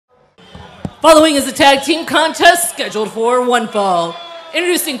Following is a tag team contest scheduled for one fall.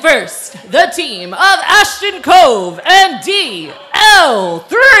 Introducing first, the team of Ashton Cove and DL3.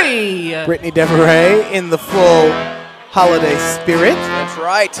 Brittany Deveray in the full holiday spirit. That's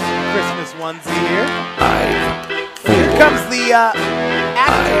right. Christmas onesie here. Here comes the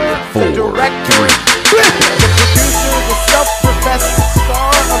actor, the director, the producer, the self-professed star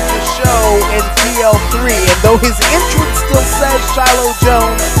of the show in DL3. And though his entrance still says Shiloh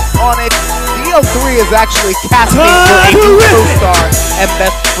Jones on it, DL3 is actually casting for a new co-star and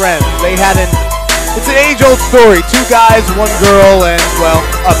best friends. It's an age-old story. 2 guys, 1 girl, and, well,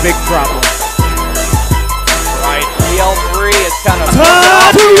 a big problem. Right, DL3 is kind of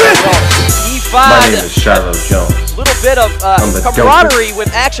My name is Shiloh Jones. A little bit of camaraderie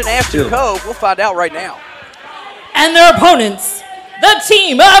with Ashton Cove. We'll find out right now. And their opponents, the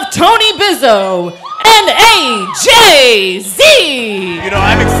team of Tony Bizo and AJZ. You know,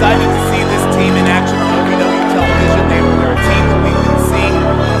 I'm excited to see this team in action on OVW television. They're a team that we've been seeing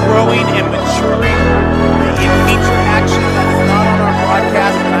growing and maturing in feature action that is not on our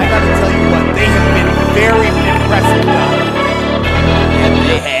broadcast. And I got to tell you what, they have been very impressive. And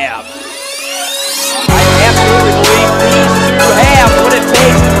they have. I absolutely believe these two have what it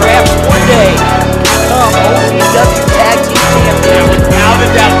takes to perhaps one day become OVW Tag Team Champions. Without a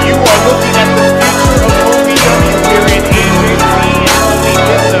doubt, you are looking at the future of OVW here in AJZ and Tony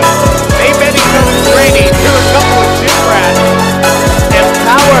Bizo. They met each other's training. Here are a couple of gym rats and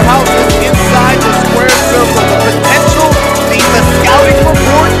powerhouses inside the square circle. The potential, the scouting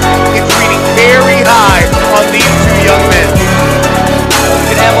report is reading very high on these 2 young men.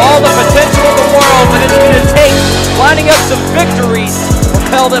 You can have all the potential in the world, but it's going to take lining up some victories to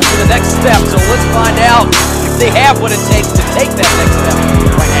propel them to the next step. So let's find out if they have what it takes to take that next step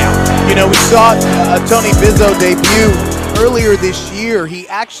right now. You know, we saw Tony Bizo debut earlier this year. He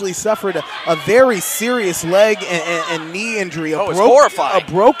actually suffered a very serious leg and knee injury. It's horrifying. A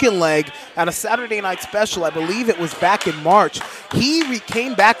broken leg on a Saturday night special. I believe it was back in March. He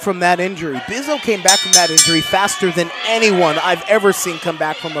came back from that injury. Bizo came back from that injury faster than anyone I've ever seen come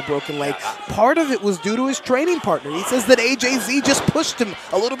back from a broken leg. Part of it was due to his training partner. He says that AJZ just pushed him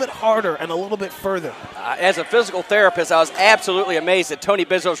a little bit harder and a little bit further. As a physical therapist, I was absolutely amazed at Tony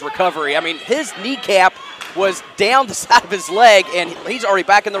Bizo's recovery. I mean, his kneecap was down the side of his leg, and he's already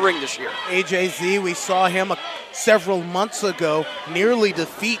back in the ring this year. AJZ, we saw him several months ago nearly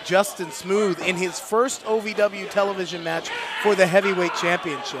defeat Justin Smooth in his first OVW television match for the heavyweight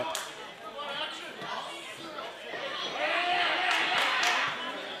championship.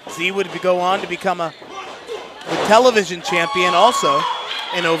 Z would go on to become the television champion also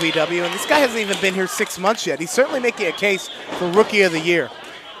in OVW, and this guy hasn't even been here 6 months yet. He's certainly making a case for Rookie of the Year.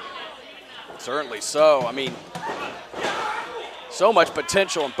 Certainly so. I mean, so much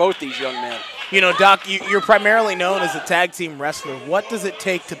potential in both these young men. You know, Doc, you're primarily known as a tag team wrestler. What does it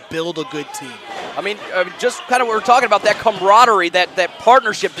take to build a good team? I mean, just kind of what we're talking about, that camaraderie, that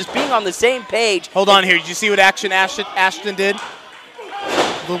partnership, just being on the same page. Hold on here. Did you see what Ashton did?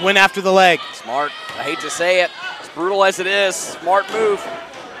 The win after the leg. Smart. I hate to say it. As brutal as it is, smart move.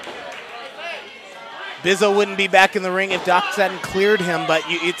 Bizo wouldn't be back in the ring if Doc hadn't cleared him, but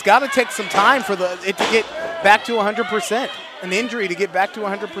it's got to take some time for it to get back to 100%, an injury to get back to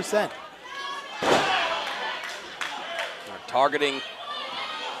 100%. They're targeting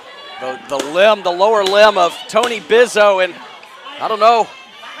the lower limb of Tony Bizo, and I don't know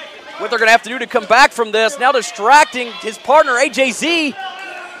what they're going to have to do to come back from this. Now distracting his partner, AJZ.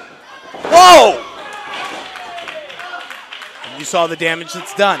 Whoa! And you saw the damage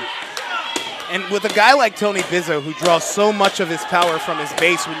that's done. And with a guy like Tony Bizo, who draws so much of his power from his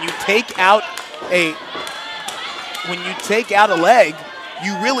base, when you take out a leg,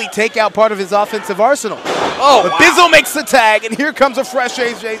 you really take out part of his offensive arsenal. Oh, but wow. Bizo makes the tag, and here comes a fresh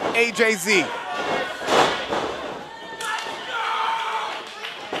AJZ.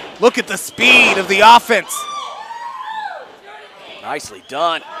 Look at the speed of the offense. Nicely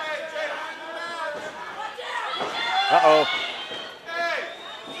done. Uh-oh.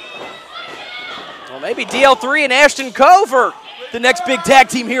 Well, maybe DL3 and Ashton Cove are the next big tag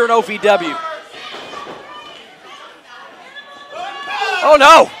team here in OVW. Oh,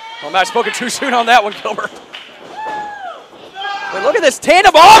 no. Well, I might have spoken too soon on that one, Gilbert. Wait, look at this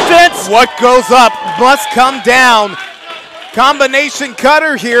tandem offense. What goes up must come down. Combination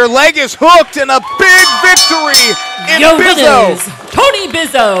cutter here. Leg is hooked, and a big victory in Bizo. Tony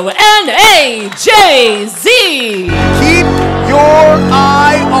Bizo and AJZ. Keep your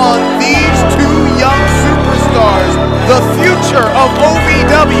eye on these 2 young superstars. The future of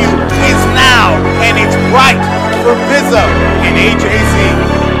OVW is now, and it's right for Bizo and AJZ.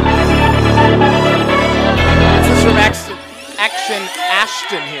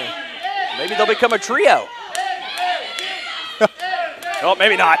 Ashton here. Maybe they'll become a trio. Oh,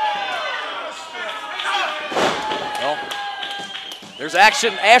 maybe not. Well, there's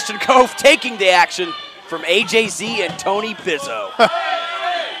action. Ashton Cove taking the action from AJZ and Tony Bizo.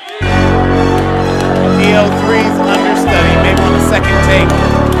 DL3's understudy, maybe on the second take.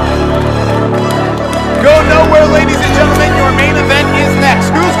 Go nowhere, ladies and gentlemen. Your main event is next.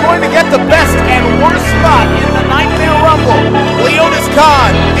 Who's going to get the best and worst spot in the Nightmare Rumble? Leonis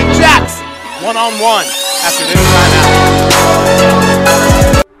Khan and Jax, one-on-one after this timeout.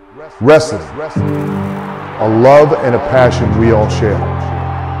 Wrestling, a love and a passion we all share.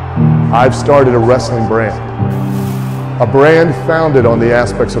 I've started a wrestling brand, a brand founded on the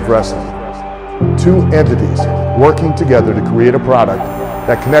aspects of wrestling. Two entities working together to create a product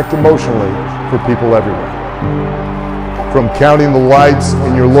that connect emotionally for people everywhere. From counting the lights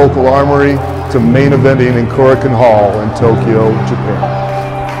in your local armory to main eventing in Korakuen Hall in Tokyo, Japan.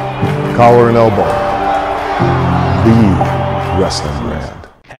 Collar and elbow, the wrestling brand.